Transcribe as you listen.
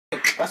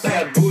I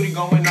said booty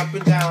going up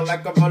and down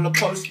like a roller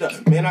coaster.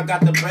 Man, I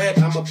got the bread,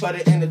 I'ma put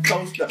it in the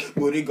toaster.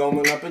 Booty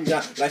going up and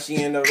down like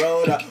she in the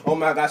roller. Oh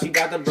my God, she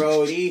got the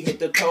Brody, hit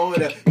the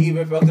toter.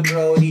 Even fuck the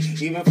Brody,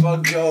 even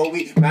fuck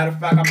Joey. Matter of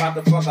fact, I'm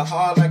about to fuck her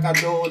hard like I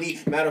dolly.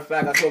 Matter of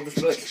fact, I told the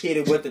split, hit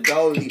it with the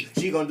dolly.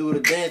 She gon' do the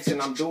dance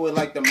and I'm doing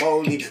like the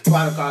moldy.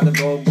 Try to call the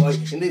go boy,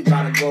 and this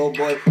gotta go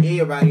boy.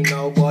 You already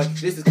know boy,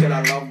 this is Kid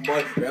I Love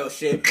boy. Real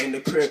shit in the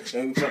crib,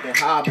 and we fucking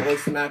high boy.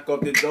 Smack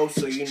up the dope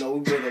so you know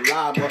we really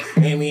lie boy.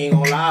 And we ain't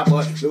gon' lie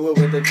boy, do it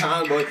with the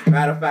time boy.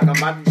 Matter of fact, I'm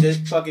about to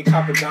just fucking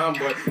cop it down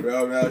boy.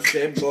 Real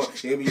shit boy,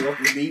 here we off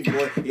the beat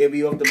boy. Here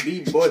we off the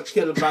beat boy,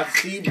 kill about to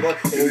see boy.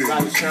 And we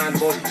about to shine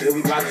boy, here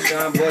we about to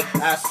shine boy.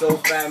 Ass so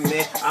fat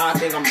man, I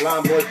think I'm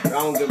blind boy. I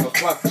don't give a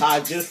fuck, I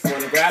just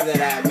wanna grab that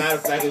ass. Matter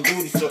of fact, in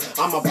duty so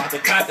I'm about to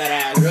clap that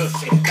ass. Real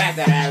shit, back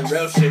that ass,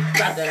 real shit,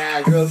 clap that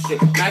ass, real shit,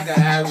 back that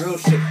ass, real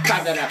shit,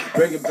 clap that ass.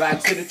 Bring it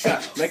back to the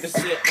trap, make her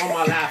sit on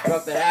my lap.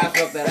 Fuck that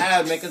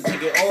ass, make her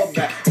take it all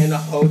back. And the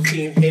whole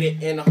team hit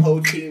it, and the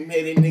whole team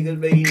hit it. Niggas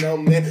already know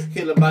man,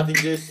 kill about to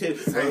just hit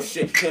it. Real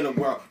shit, kill the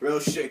world, real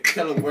shit,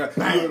 kill the world.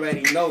 You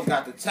already know,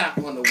 got the top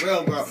on the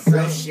real world.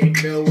 Real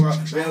shit, real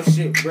world, real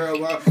shit, real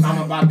world.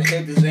 I'm about to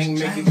hit the zing,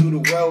 make it do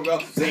the world,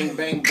 world. Zing,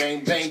 bang,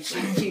 bang, bang,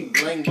 keep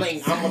bling,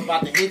 bling. I'm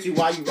about to hit you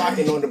while you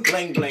rocking on the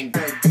bling, bling.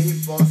 That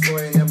beef on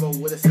soy, never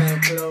with the same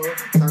pillow.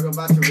 Talk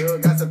about your real,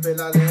 got to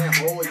feel out there.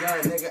 Whole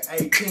young nigga,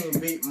 18,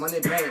 beat money,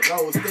 bank,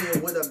 roll.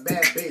 Still with a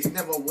bad bitch,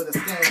 never with a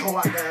stand. Oh,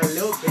 I got a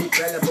little bitch,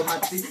 belly but my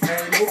teeth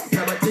ain't no.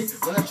 Never teeth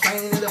when I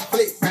train in the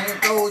flick, bang,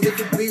 throw. Get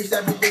the bitch,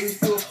 every day we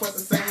still fuck the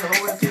same.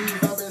 Hold the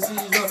keys up and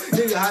seize up.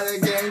 Nigga, how the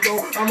gang go?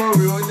 I'm a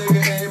real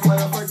nigga, ain't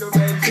motherfucker,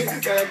 man,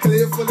 shit. Got a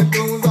clip full of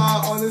goons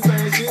all on the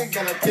same shit.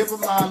 Got a kip of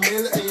my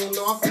million, and you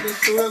know I'm finna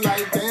shoot it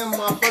like damn,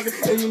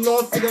 motherfucker. And you know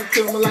I'm finna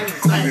kill me like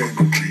Zang.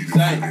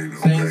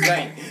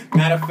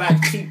 Matter of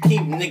fact, keep,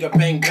 nigga,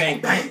 bang,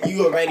 bang.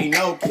 You already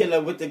know,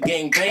 killer with the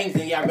gang bangs.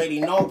 And you already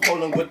know,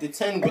 pulling with the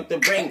 10 with the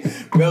ring.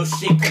 Real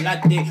shit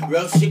collected,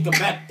 real shit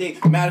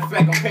galactic. Matter of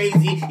fact, I'm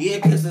crazy, yeah,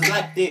 cause it's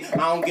like it. I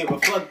don't give a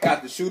fuck,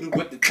 got the shooter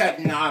with the tech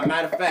now.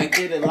 Matter of fact,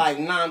 did it like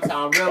 9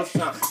 times, real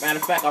shot. Matter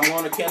of fact, I'm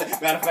gonna kill it.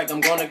 Matter of fact, I'm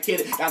gonna kill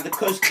it. Got the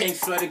kush king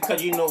sweater,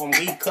 cause you know I'm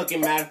weed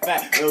cooking. Matter of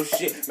fact, real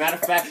shit. Matter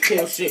of fact,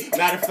 kill shit.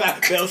 Matter of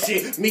fact, real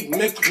shit. Meek,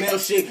 mill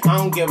shit. I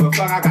don't give a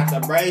fuck, I got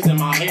the braids in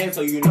my hair,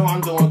 so you know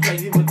I'm doing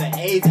crazy with the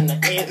A's in the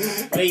air.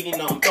 Ready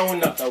know I'm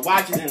throwing up the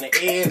watches in the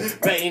air.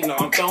 Ready know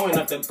I'm throwing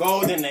up the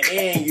gold in the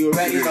air. And you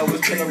already know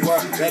it's killer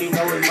work. Ready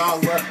know it's my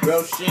work.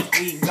 Real shit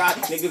we got.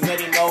 Niggas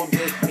already know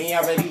this. And you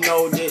already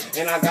know this.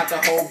 And I got the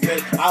whole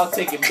bitch. I'll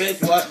take it,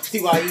 bitch. What?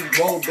 See why you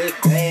roll, bitch.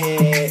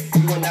 Hey,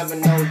 you will never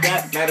know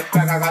that. Matter of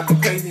fact, I got the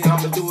crazy.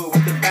 I'ma do it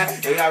with the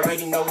back. They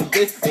already know it's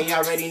this. They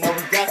already know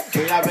it's that.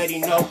 They already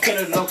know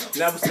killer look.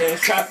 Never stay in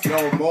trap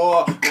no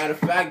more. Matter of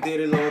fact,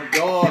 did a little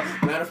door.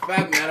 Matter of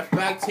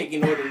fact,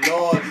 taking all the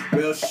Lord.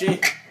 Real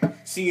shit.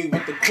 See you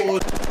with the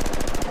chords.